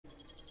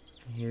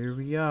Here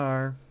we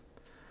are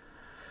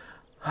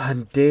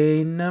on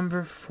day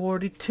number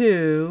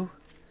 42,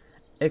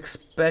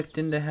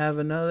 expecting to have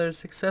another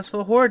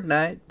successful horde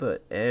night,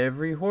 but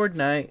every horde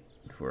night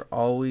we're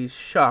always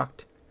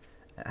shocked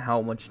at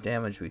how much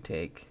damage we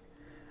take.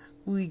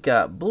 We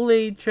got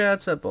blade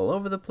traps up all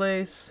over the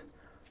place.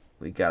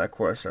 We got, of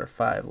course, our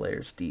 5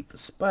 layers deep of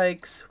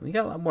spikes. We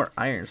got a lot more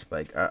iron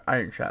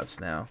traps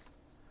now.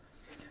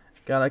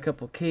 Got a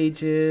couple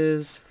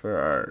cages for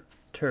our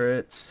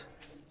turrets.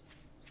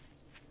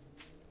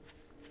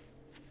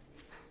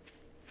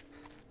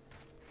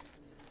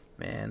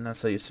 Man, I'm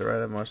so used to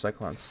riding a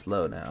motorcycle on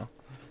slow now.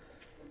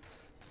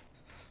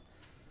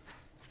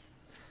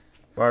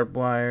 Barbed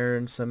wire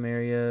in some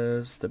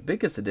areas. The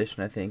biggest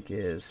addition, I think,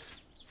 is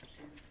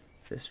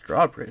this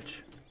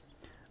drawbridge.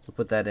 We'll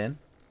put that in,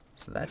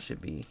 so that should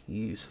be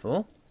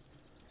useful.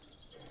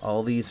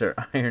 All these are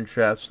iron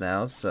traps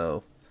now,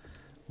 so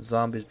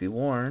zombies be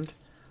warned.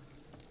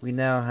 We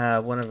now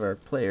have one of our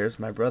players,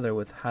 my brother,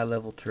 with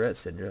high-level Tourette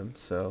syndrome.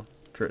 So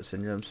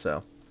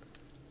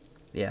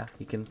yeah,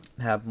 he can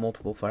have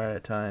multiple fire at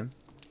a time,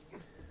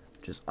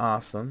 which is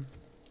awesome.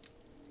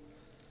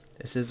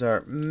 This is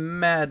our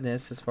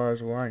madness as far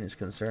as wiring is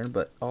concerned,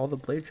 but all the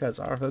blade traps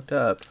are hooked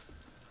up.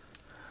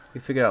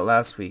 We figured out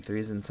last week the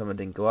reason someone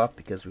didn't go up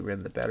because we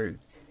ran the battery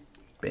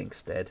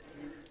banks dead.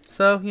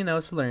 So, you know,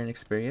 it's a learning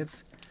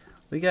experience.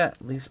 We got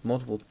at least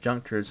multiple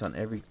junk turrets on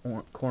every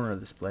corner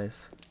of this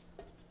place.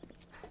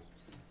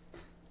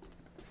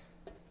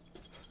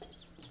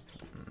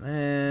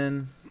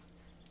 And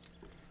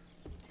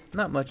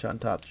not much on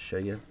top to show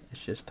you.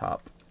 It's just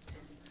top.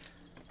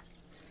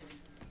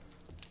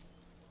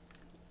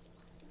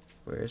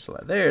 Where's the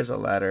ladder? There's a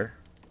ladder.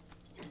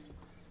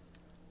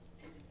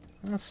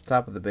 That's the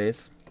top of the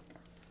base.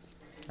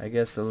 I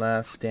guess the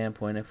last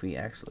standpoint if we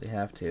actually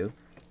have to.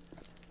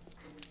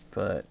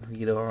 But we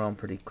get overwhelmed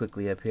pretty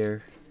quickly up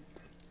here.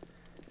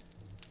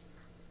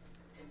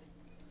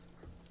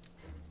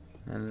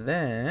 And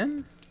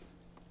then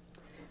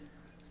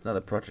there's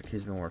another project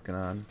he's been working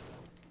on.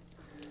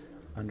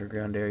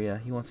 Underground area.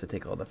 He wants to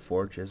take all the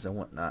forges and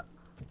whatnot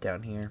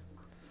down here.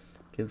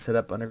 Get set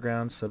up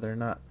underground so they're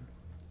not.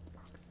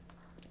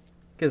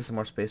 Gives us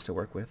more space to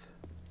work with.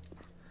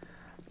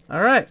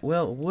 Alright,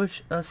 well,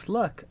 wish us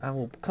luck. I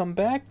will come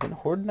back when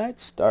Horde Night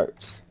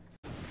starts.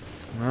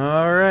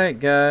 Alright,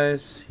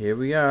 guys. Here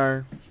we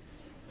are.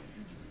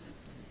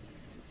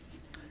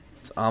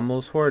 It's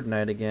almost Horde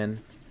Night again.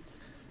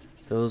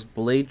 Those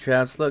blade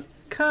traps look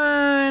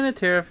kind of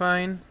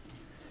terrifying.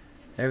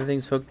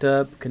 Everything's hooked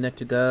up,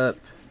 connected up.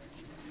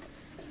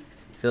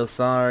 Feel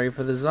sorry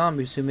for the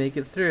zombies who make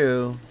it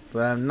through,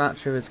 but I'm not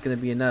sure if it's going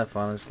to be enough,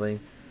 honestly.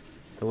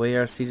 The way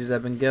our sieges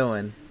have been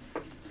going.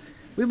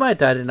 We might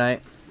die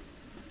tonight.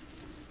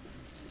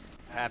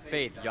 Have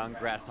faith, young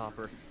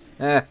grasshopper.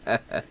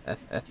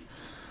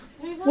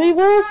 We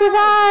will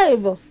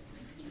survive!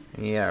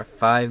 We are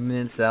 5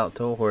 minutes out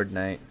till Horde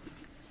Night.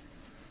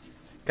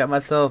 Got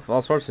myself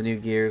all sorts of new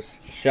gears.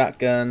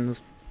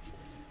 Shotguns,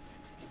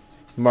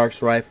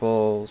 Marks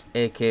rifles,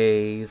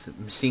 AKs,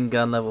 machine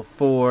gun level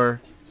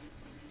 4.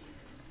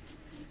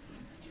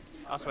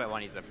 Also, I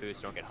want to use the food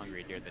so I don't get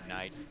hungry during the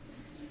night.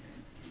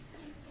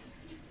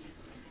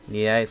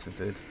 Yeah, I ate some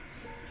food.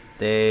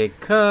 They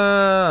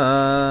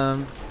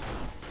come.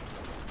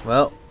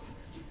 Well.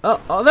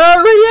 Oh, they're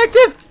already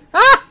active!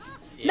 Ah!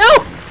 Yeah.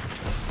 No!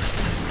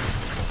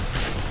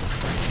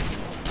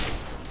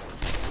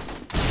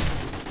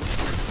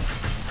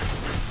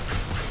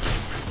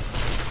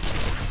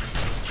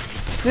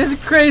 This is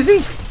crazy!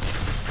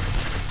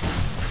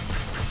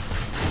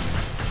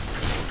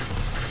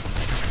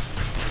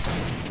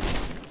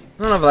 I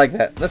don't know if I like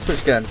that. Let's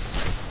switch guns.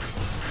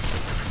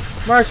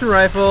 Marksman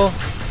rifle.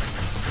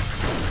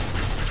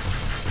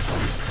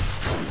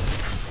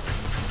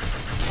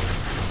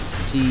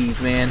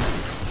 Jeez, man.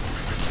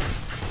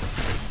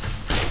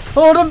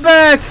 Hold him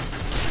back!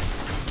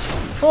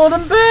 Hold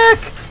him back!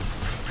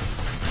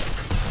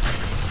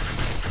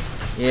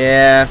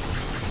 Yeah.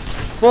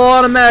 Full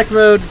automatic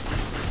mode.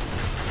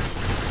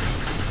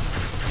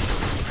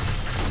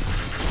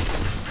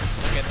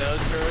 Look at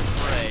those birds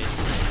parade.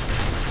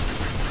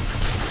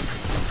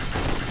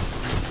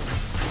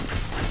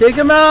 Take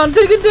him out and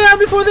take him down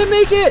before they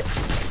make it!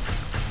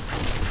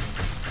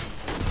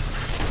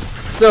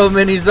 So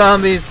many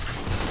zombies.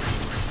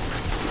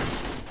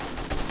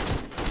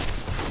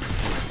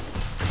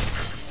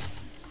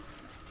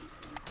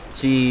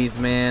 Jeez,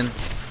 man.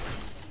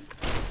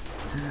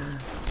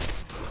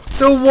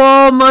 The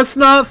wall must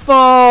not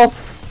fall.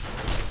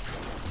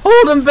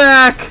 Hold him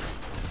back.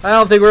 I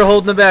don't think we're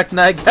holding him back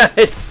tonight,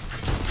 guys.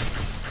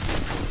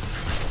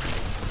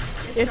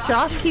 If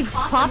Josh keeps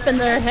popping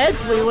their heads,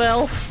 we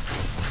will.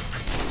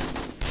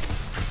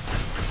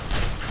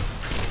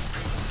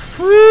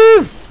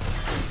 Woo!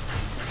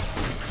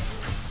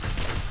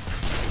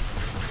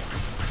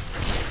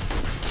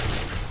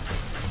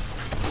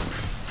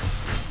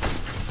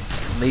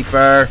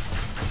 Leaper.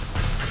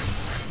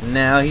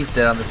 Now he's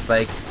dead on the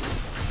spikes.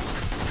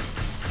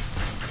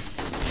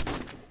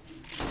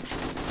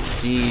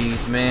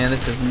 Jeez, man,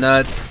 this is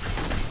nuts.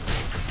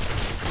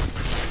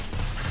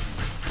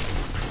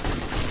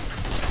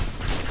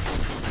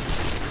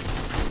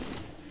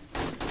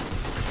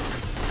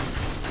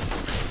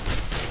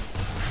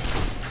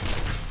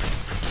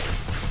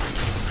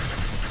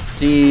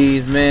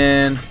 Jeez,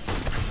 man.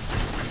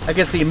 I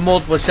can see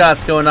multiple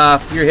shots going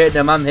off. You're hitting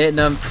them, I'm hitting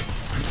them.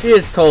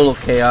 It's total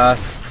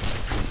chaos.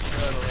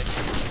 Totally.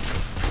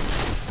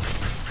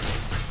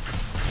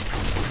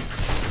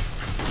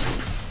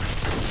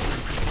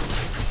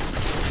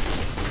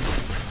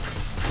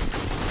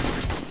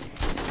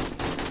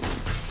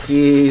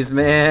 Jeez,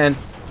 man.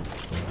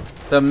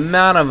 The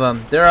amount of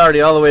them. They're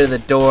already all the way to the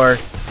door.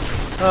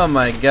 Oh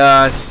my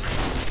gosh.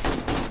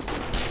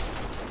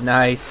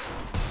 Nice.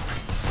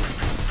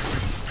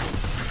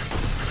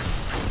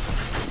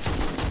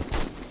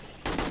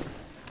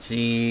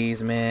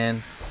 Jeez,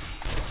 man.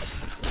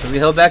 So we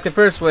held back the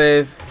first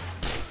wave.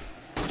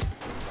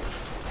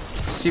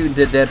 Shooting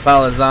to dead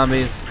pile of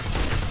zombies.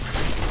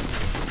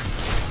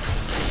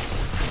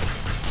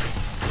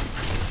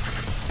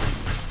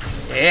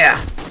 Yeah.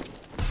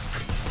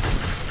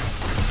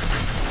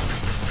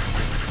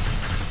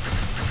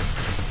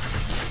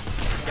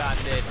 Got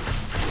it.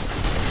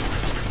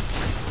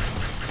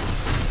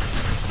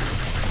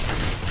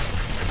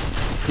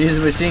 Use a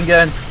machine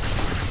gun.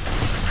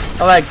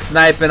 I like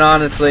sniping,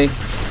 honestly.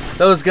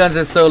 Those guns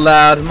are so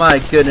loud. My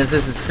goodness,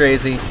 this is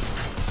crazy.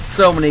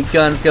 So many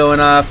guns going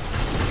off.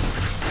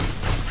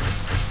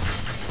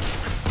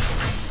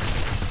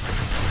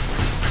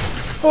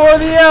 For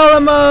the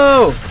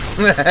Alamo!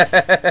 Sure,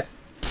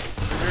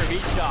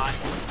 each shot.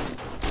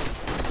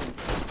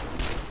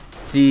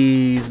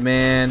 Jeez,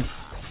 man.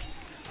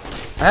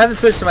 I haven't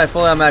switched to my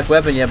full automatic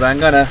weapon yet, but I'm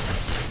gonna.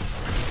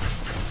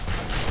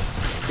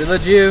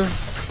 Reload you.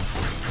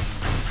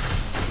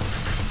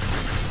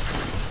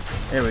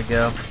 There we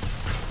go.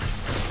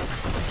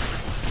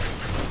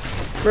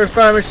 First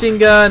fire machine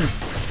gun.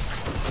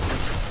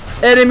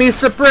 Enemy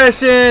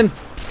suppression.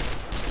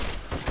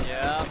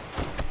 Yeah.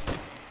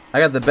 I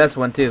got the best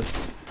one too.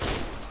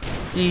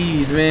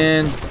 Jeez,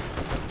 man.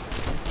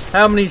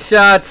 How many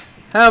shots?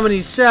 How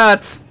many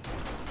shots?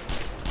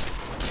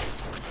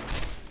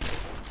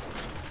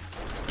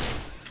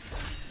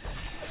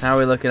 How are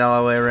we looking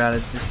all the way around?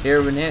 It's just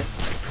here one hit.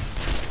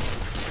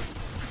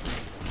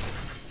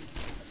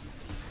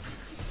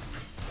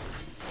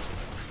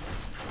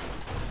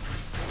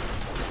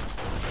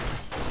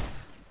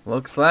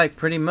 Looks like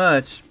pretty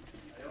much.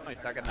 They're only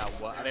taking that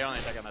one. They only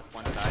taking this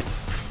one side.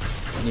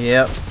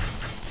 Yep.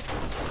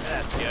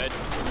 That's good.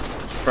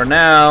 For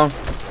now.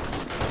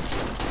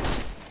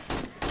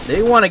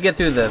 They want to get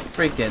through the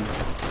freaking.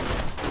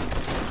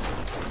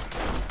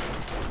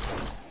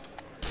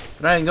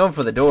 But I ain't going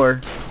for the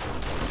door.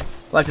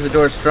 Lucky the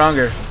door's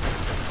stronger.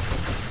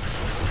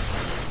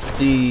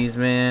 Jeez,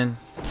 man.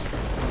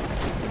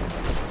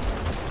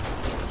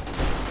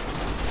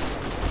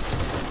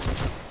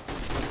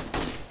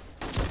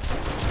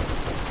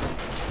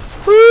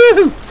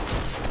 Woo!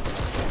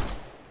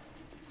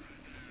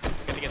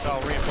 It's gonna get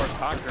all reinforced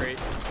concrete.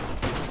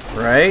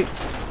 Right?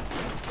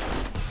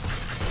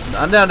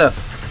 I'm down to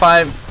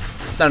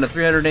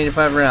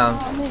 385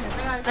 rounds.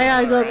 I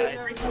gotta go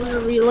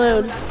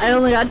reload. I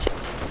only got 2.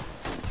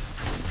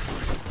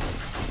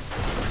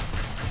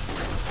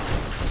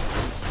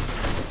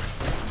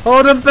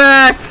 Hold them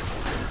back!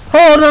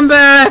 Hold them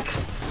back!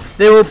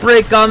 They will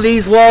break on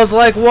these walls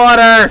like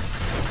water!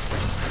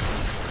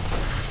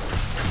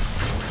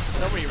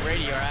 So many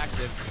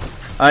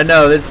radioactives. I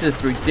know, that's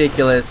just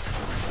ridiculous.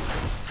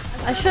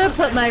 I should have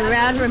put my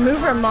rad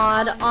remover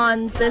mod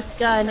on this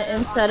gun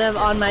instead of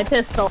on my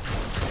pistol.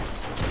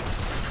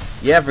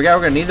 Yeah, I forgot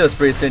we're gonna need those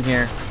pretty soon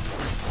here.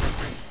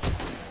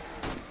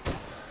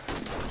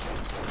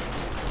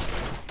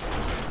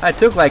 I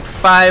took like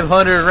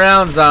 500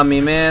 rounds on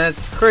me, man. That's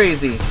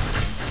crazy.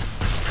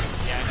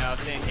 Yeah, I know.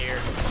 It's in here.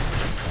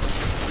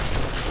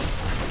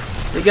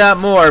 They got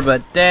more,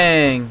 but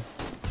dang.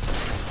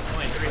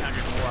 Only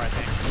 300 more, I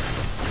think.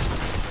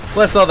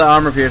 Plus all the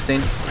armor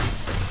piercing.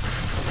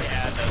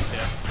 Yeah, those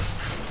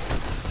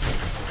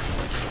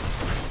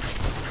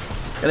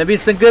two. Gonna be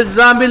some good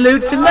zombie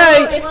loot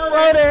tonight.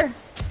 Exploder!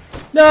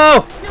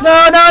 No!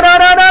 No, no, no,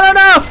 no, no, no,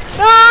 no!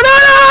 No, no,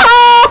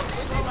 no!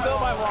 Fill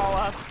my wall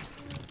up.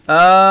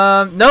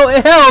 No,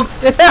 it held!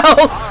 It held!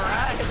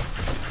 Alright.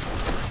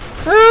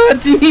 Ah,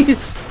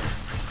 jeez!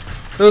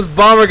 Those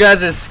bomber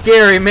guys are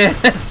scary, man.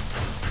 I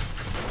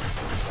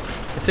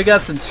took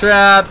out some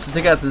traps, I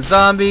took out some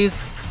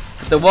zombies,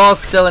 but the wall's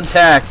still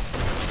intact.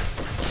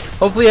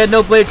 Hopefully you had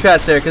no blade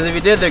traps there, because if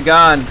you did, they're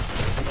gone.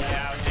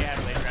 Yeah, they had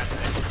blade traps there.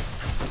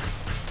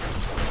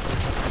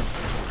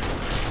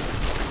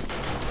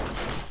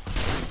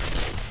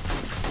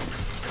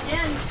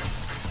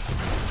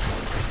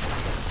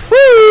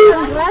 Woo!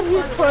 I'm glad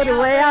you put it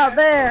way out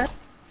there.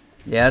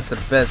 Yeah, that's the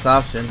best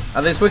option.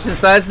 Are they switching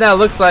sides now?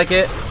 Looks like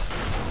it.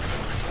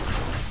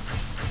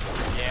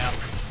 Yeah.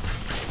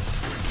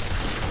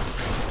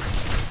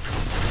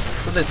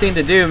 That's what they seem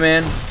to do,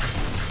 man.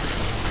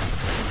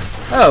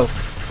 Oh,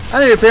 I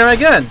need to repair my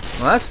gun.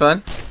 Well, that's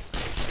fun.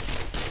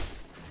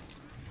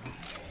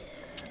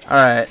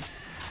 Alright.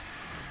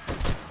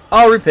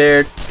 All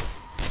repaired.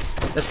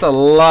 That's a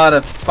lot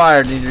of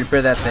fire to need to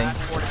repair that thing.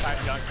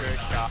 45 junk for a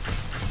shot.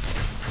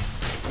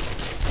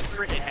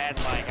 Freaking had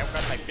like, I've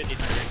got like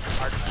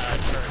 1,500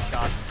 turret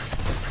shots.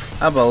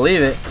 I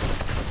believe it.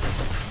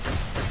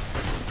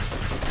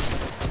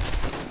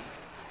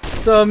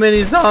 So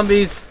many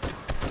zombies.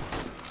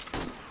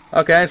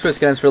 Okay, I switch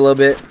guns for a little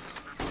bit.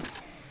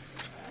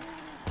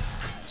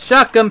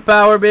 Shotgun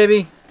power,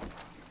 baby.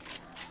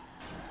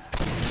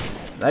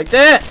 Like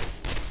that.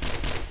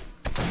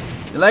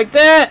 You like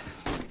that?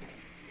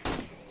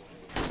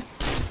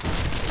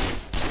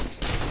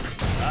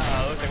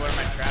 Uh-oh, looks like one of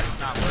my traps is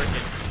not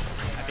working.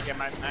 I think I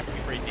might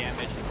be pretty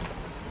damaged.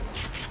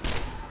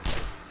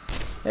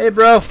 Hey,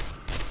 bro.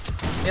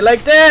 You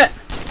like that?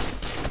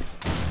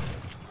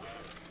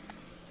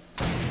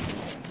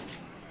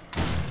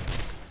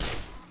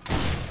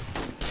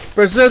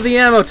 Preserve the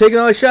ammo. Taking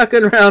all the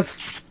shotgun rounds.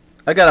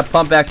 I got a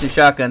pump action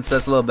shotgun, so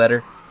that's a little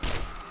better.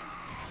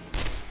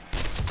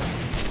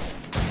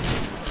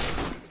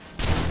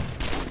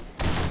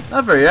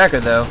 Not very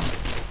accurate though.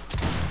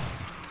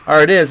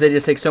 Or it is, they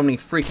just take so many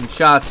freaking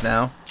shots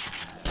now.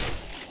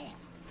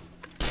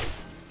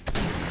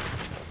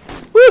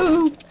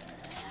 Woo!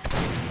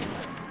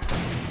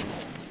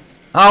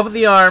 Off with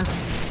the arm.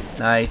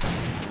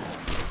 Nice.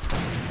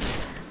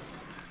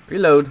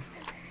 Reload.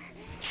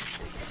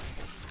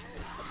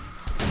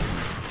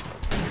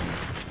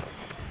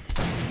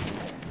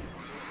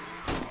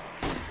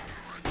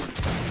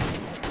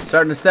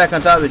 Starting to stack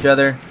on top of each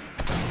other.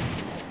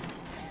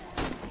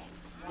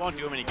 Won't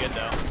do him any good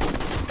though.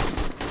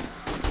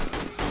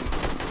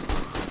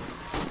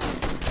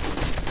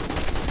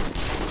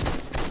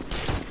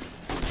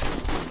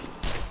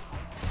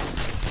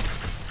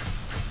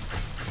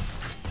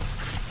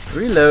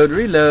 Reload,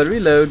 reload,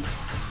 reload.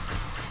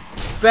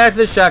 Back to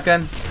the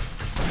shotgun.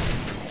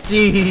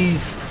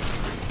 Jeez.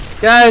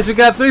 Guys, we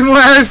got 3 more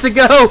hours to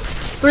go.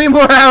 3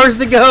 more hours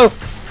to go.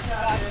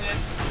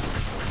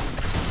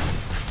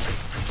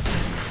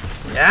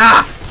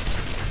 Yeah.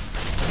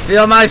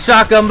 Feel my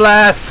shotgun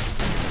blast.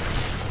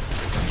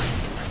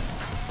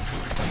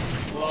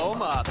 Blow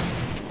him up.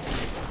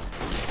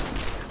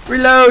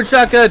 Reload,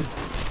 shotgun.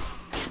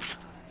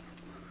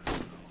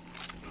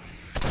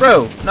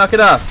 Bro, knock it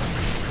off.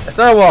 That's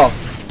our wall.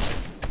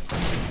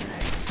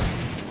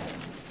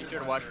 Be sure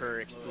to watch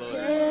for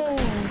exploders.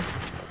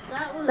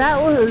 That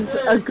was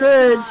a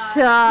good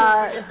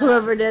shot,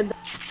 whoever did that.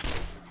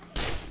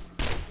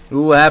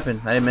 Ooh, what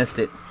happened? I missed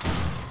it.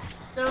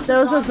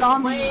 There was a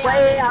zombie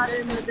way out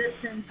in the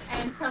distance.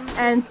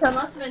 And some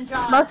must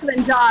have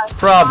been Josh.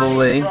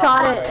 Probably.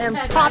 Shot it and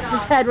popped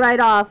his head right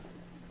off.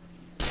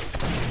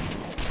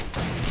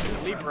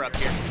 There's a leaper up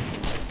here.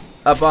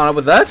 Up on it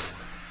with us?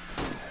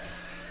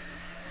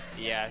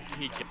 Yeah,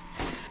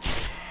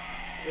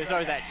 there's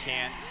always that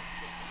chance.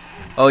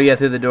 Oh yeah,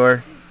 through the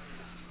door.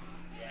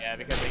 Yeah,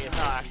 because like, it's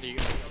not actually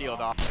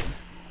sealed off.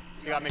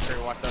 So you gotta make sure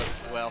to watch those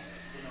as well.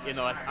 You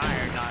know, that's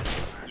iron, not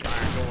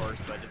iron doors,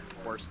 but just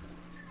of course.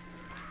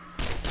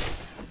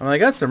 I mean, I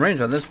got some range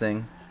on this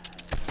thing.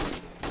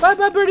 Bye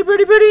bye, birdie,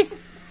 birdie, birdie!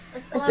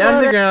 Down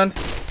to the ground.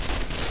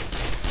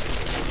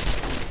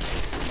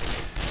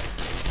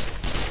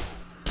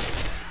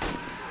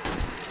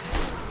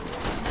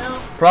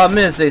 Problem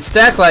is, they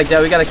stack like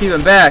that, we gotta keep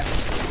them back.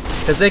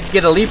 Because they could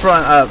get a leaper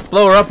on,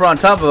 blower upper on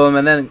top of them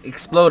and then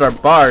explode our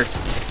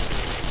bars.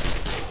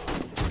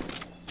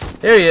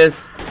 There he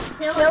is.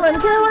 Kill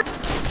him, kill him.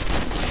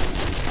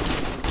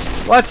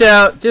 Watch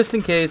out, just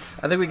in case.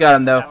 I think we got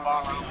him though. That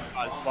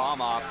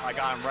bomb off. I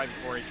got him right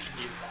before he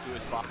threw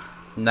his bomb.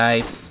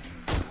 Nice.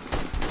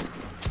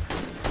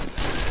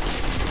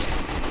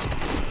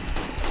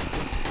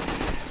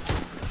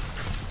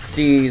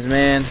 Jeez,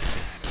 man.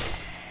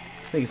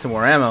 Let's get some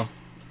more ammo.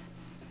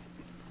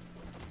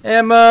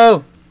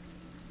 Ammo!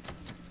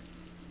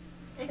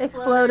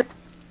 Explode.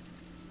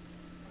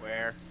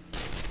 Where?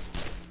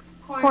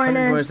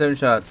 Corner. 27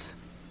 shots.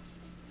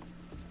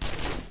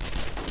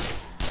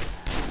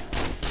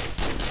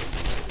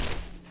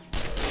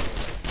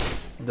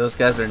 Those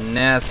guys are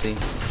nasty.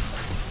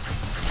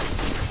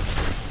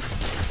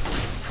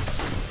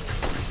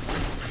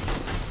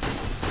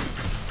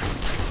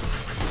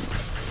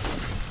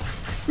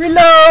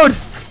 Reload!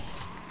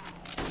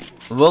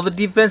 Well, the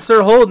defense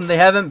they're holding, they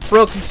haven't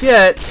broken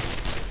yet.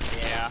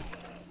 Yeah.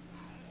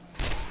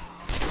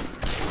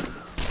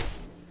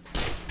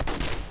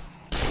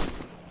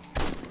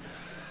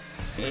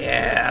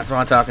 Yeah, that's what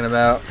I'm talking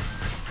about.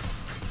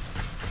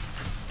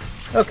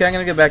 Okay, I'm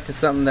gonna get back to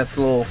something that's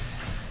a little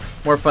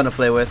more fun to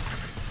play with.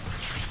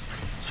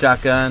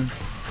 Shotgun.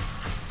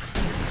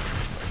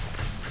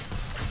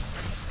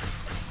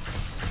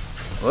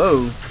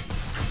 Whoa.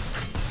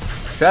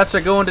 Traps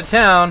are going to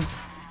town.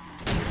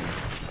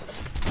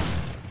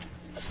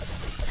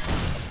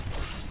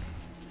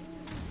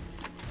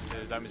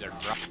 The zombies are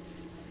drunk.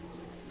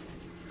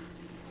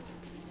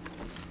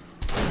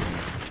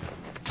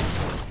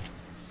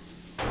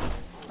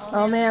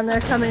 Oh man, they're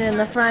coming in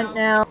the front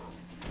now.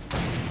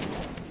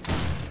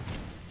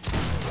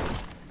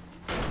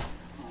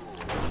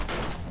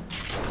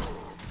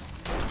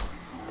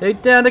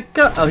 Take down the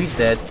gun. Oh, he's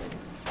dead.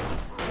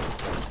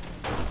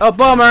 Oh,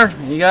 bomber.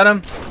 You got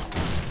him?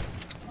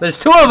 There's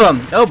 2 of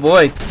them. Oh,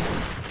 boy.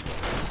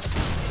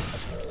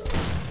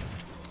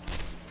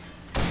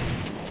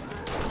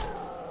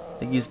 I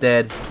think he's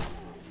dead.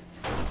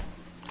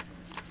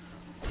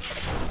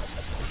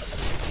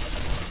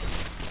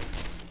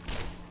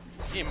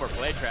 Need more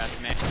blade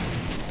traps, man.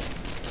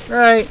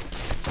 Right.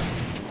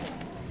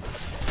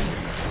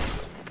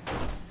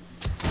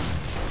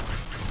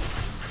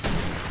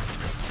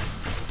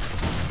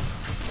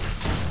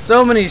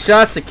 So many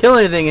shots to kill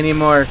anything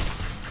anymore.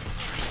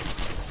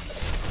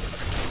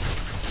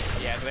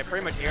 Yeah, they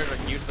pretty much airs are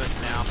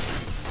useless now.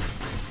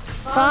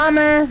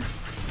 Bomber.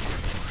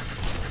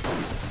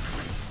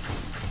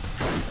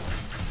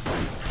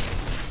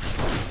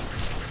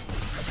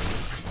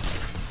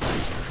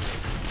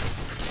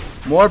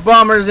 More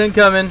bombers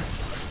incoming.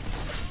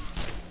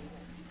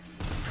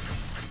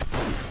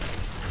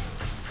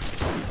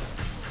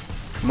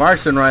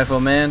 Marksman rifle,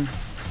 man.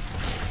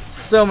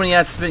 So many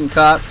ass-spitting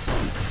cops.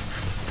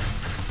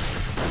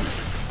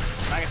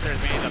 I guess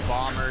there's many of the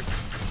bombers.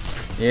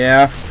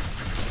 Yeah.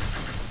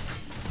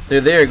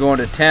 They're there going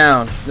to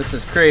town. This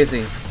is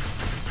crazy.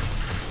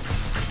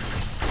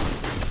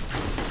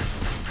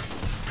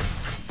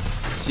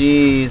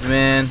 Jeez,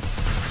 man.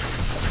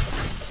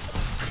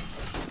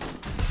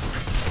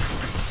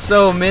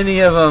 So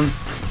many of them.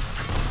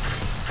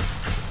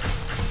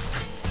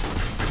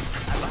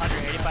 I have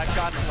 185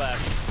 shots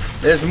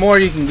left. There's more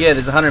you can get.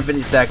 It's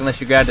 150 stack unless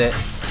you grabbed it. I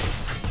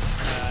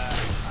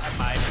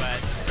might,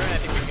 but I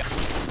think we got.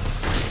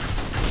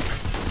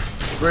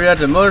 We're out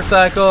the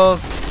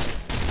motorcycles.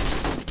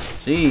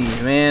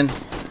 Jeez, man.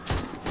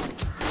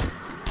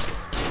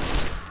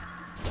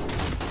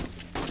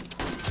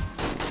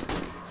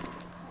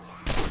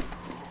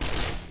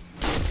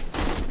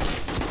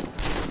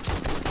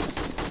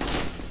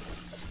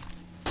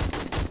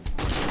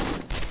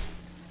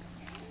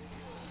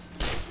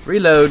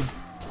 Reload.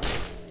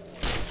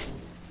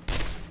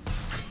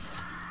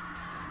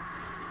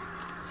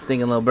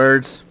 Stinging little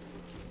birds.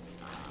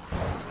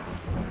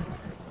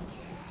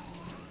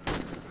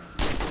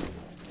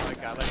 Oh my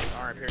god, let's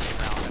arm piercing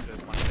round at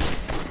this point.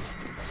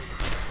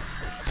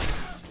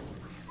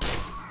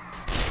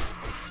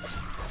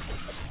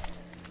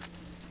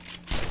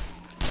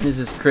 This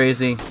is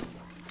crazy.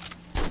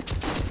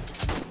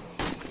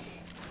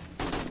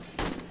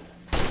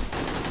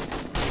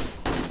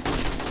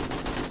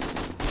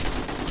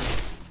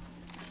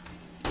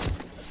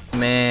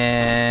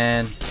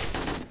 Man.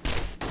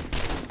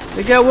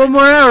 We got 1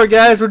 more hour,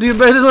 guys. We're doing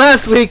better than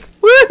last week.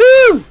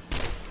 Woohoo!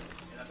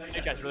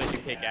 You guys really do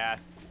kick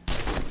ass.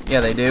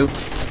 Yeah, they do.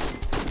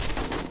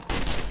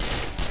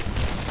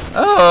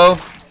 Uh oh.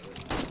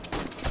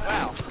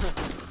 Wow.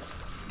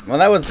 Well,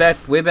 that was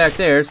way back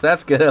there, so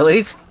that's good at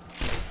least.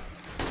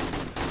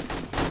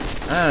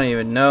 I don't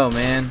even know,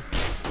 man.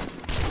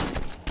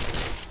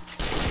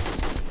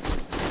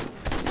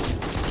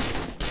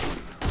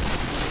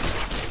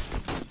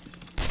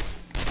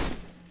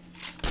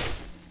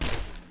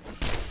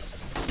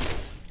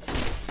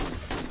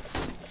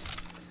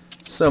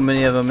 So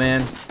many of them,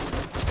 man.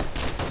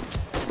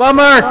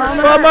 Bummer!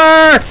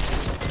 Bummer!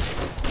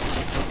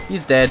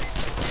 He's dead.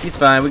 He's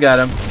fine. We got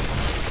him.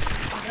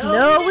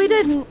 No, we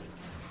didn't.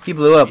 He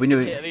blew up. We knew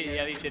Yeah,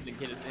 it. these didn't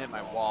hit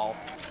my wall.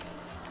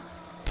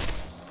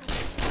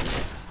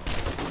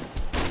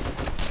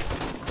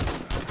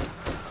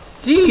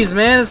 Jeez,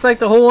 man. It's like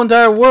the whole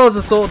entire world's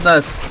assaulting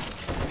us.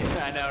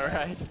 I know,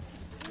 right?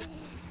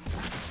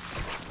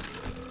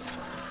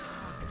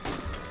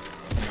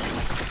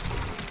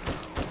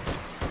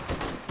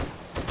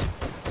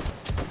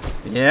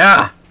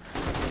 Yeah.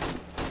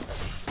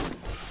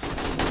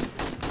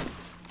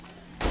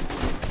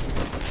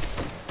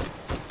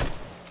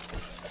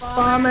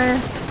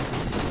 Bomber.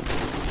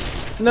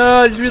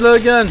 No, just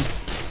reload gun.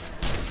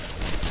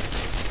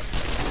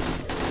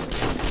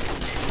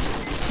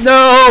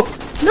 No!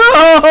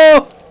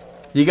 No!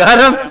 You got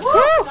him?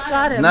 Woo,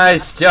 got him.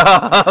 Nice That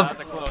job. was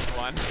a close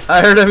one.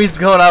 I heard him. He's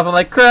going off. I'm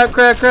like, crap,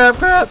 crap, crap,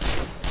 crap.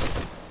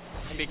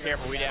 And be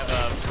careful, we'd have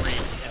a breach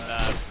in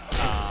the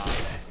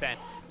fence.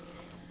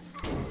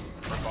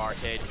 For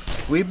barcade.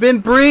 We've been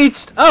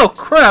breached. Oh,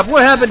 crap.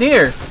 What happened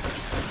here?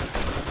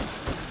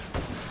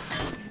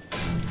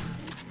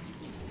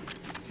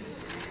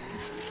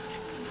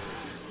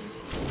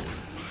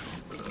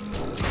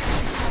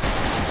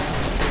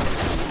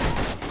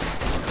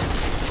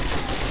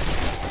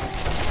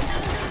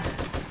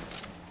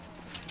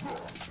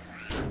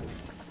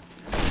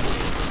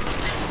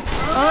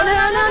 Oh no,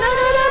 no, no,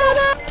 no, no,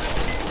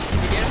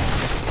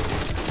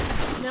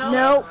 no,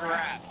 no. Nope.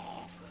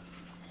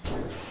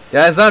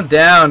 Guys, I'm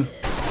down.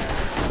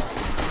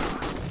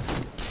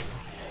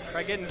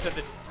 Try getting to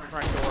the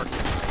front door.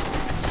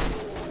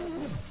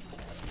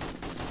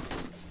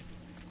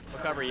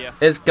 We'll cover you.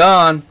 It's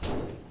gone.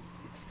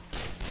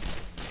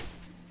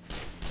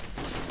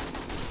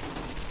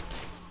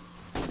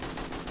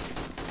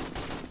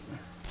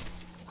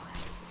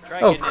 Try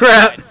Oh, getting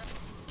crap. inside.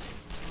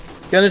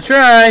 Gonna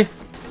try.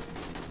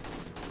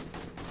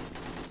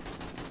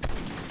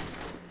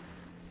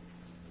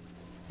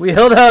 We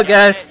held out,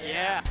 guys.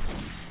 Yeah.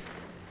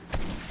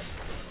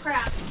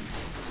 Crap.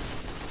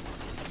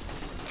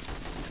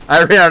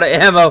 I ran out of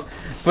ammo,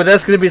 but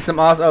that's gonna be some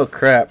awesome. Oh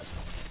crap!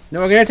 You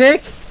know what we're gonna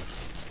take?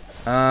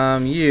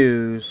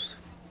 Use.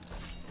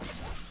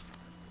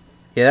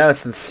 Yeah, that was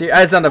sincere.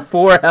 I was on to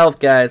 4 health,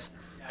 guys.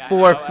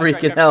 4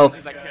 freaking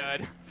health.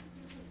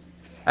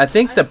 I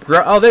think the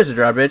oh, there's a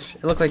drawbridge.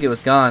 It looked like it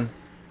was gone.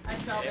 I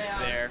fell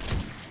down. There.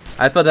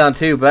 I fell down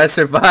too, but I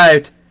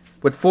survived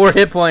with 4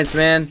 hit points,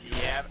 man.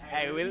 Yeah.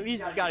 Hey, we at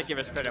least gotta give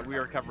us credit. We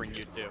were covering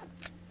you too.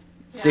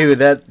 Yeah. Dude,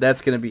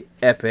 that's gonna be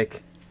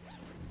epic.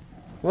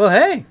 Well,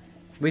 hey,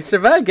 we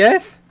survived,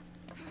 guys.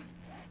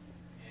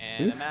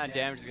 And the amount of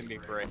damage is gonna be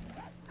great.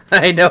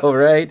 I know,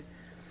 right?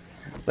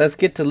 Let's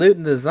get to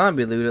looting the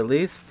zombie loot at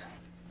least.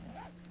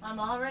 I'm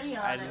already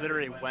on I it.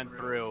 literally went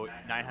through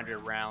 900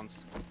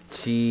 rounds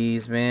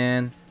Jeez,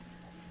 man.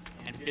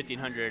 and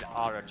 1500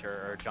 auto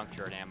turret or junk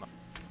turret ammo.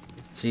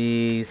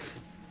 Jeez.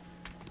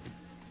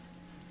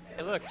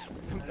 Hey, look,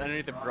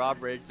 underneath the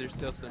drawbridge, there's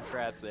still some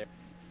traps there.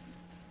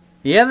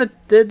 Yeah,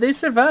 they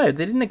survived.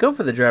 They didn't go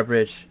for the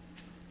drawbridge.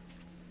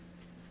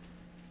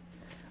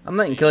 I'm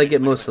not until I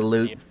get most of the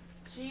loot.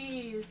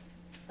 Jeez,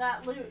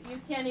 that loot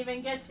you can't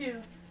even get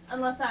to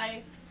unless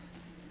I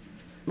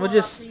We'll blow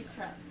just up these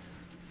traps.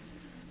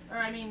 Or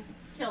I mean,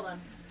 kill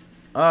them.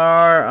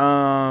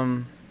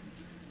 can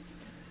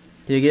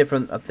you get it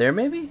from up there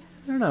maybe?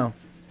 I don't know.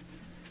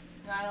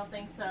 No, I don't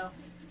think so.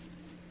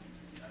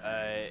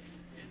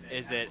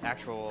 Is it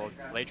actual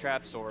lay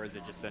traps or is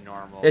it just the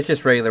normal? It's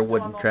just regular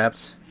wooden Normal.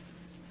 traps.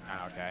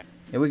 Oh, okay.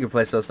 Yeah, we can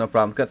place those, no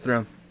problem. Cut through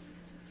them.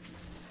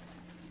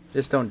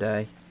 Just don't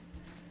die.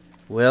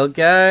 Well,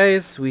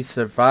 guys, we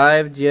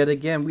survived yet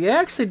again. We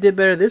actually did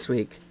better this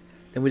week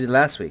than we did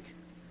last week.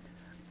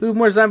 Ooh,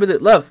 more zombie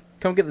loot. Love,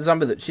 come get the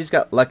zombie loot. She's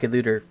got Lucky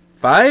Looter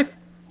 5.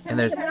 And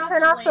there's...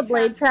 Turn off the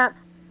blade traps.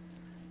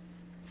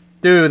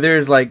 Dude,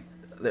 there's like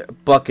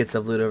buckets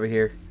of loot over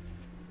here.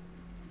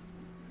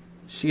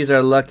 She's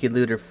our Lucky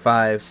Looter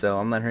 5, so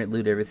I'm letting her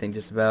loot everything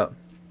just about.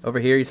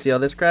 Over here, you see all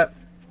this crap?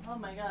 Oh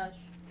my gosh.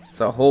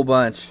 It's a whole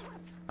bunch.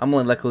 I'm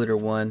only Lucky Looter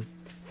 1.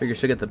 Figure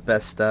she'll get the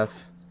best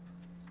stuff.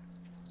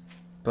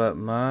 But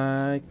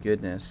my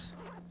goodness.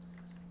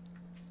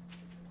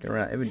 You're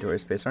around inventory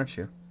space, aren't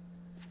you?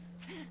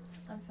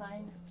 I'm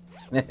fine.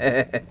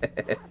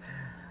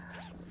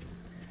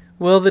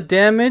 Well, the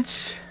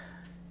damage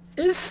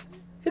is...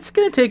 It's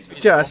gonna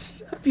take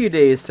Josh a few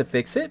days to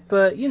fix it,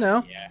 but, you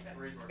know. Yeah.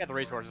 We got the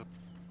resources.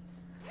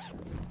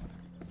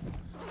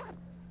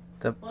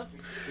 The...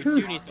 We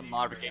do need some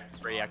modifications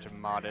for you actually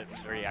mod it.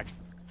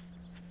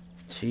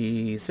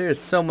 Jeez, there's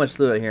so much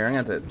loot out here. I'm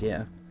gonna have to...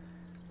 Yeah.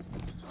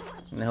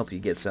 I'm gonna help you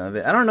get some of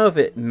it. I don't know if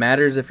it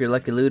matters if you're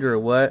Lucky Looter or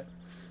what.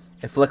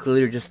 If Lucky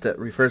Looter just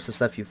refers to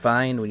stuff you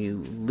find when you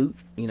loot,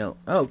 you know.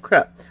 Oh,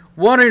 crap.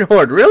 Wandering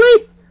Horde,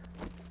 really?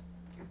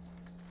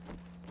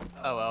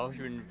 Oh well,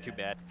 too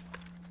bad.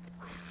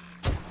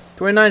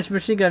 29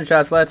 machine gun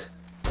shots left.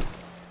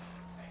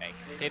 Hey,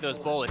 save those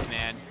bullets,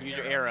 man. Use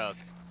your arrows.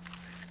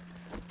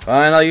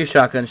 Fine, I'll use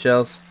shotgun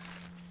shells.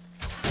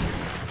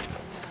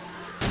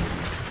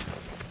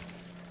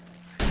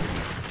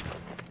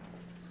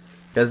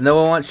 Because no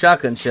one wants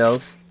shotgun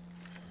shells.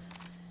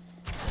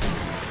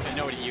 And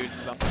nobody uses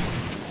them.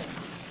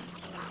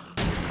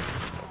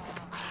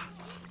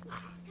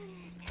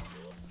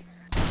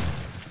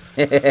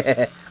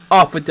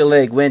 Off with the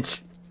leg,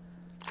 winch.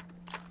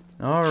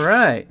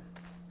 Alright.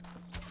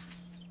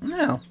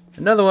 Now,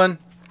 another one.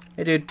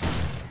 Hey, dude.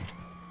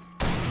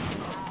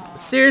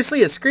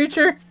 Seriously, a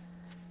screecher?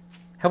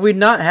 Have we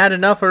not had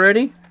enough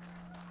already?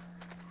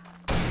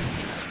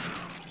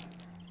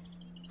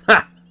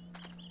 Ha!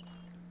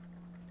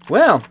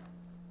 Well,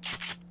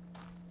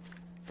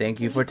 thank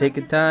you for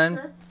taking time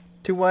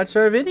to watch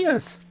our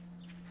videos.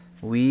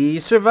 We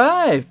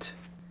survived.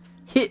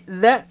 Hit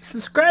that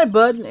subscribe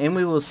button and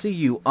we will see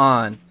you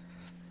on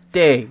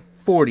day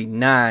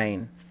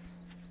 49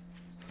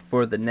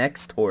 for the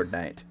next Horde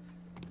night.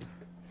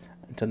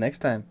 Until next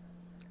time,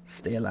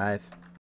 stay alive.